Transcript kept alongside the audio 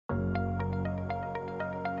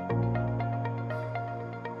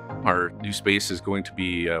Our new space is going to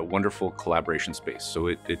be a wonderful collaboration space. So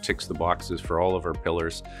it ticks the boxes for all of our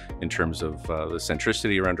pillars in terms of the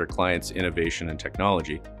centricity around our clients, innovation, and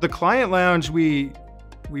technology. The client lounge, we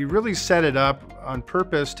really set it up on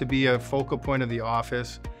purpose to be a focal point of the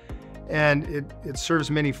office, and it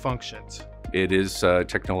serves many functions. It is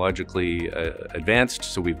technologically advanced,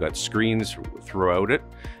 so we've got screens throughout it.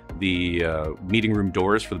 The meeting room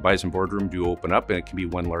doors for the Bison boardroom do open up, and it can be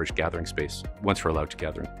one large gathering space once we're allowed to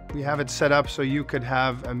gather. We have it set up so you could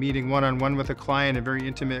have a meeting one-on-one with a client, a very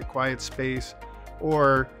intimate, quiet space,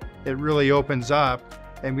 or it really opens up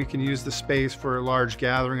and we can use the space for a large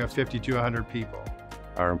gathering of 50 to 100 people.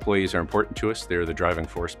 Our employees are important to us. They're the driving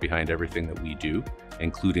force behind everything that we do,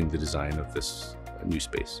 including the design of this new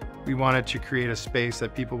space. We wanted to create a space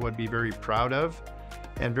that people would be very proud of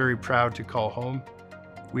and very proud to call home.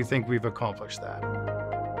 We think we've accomplished that.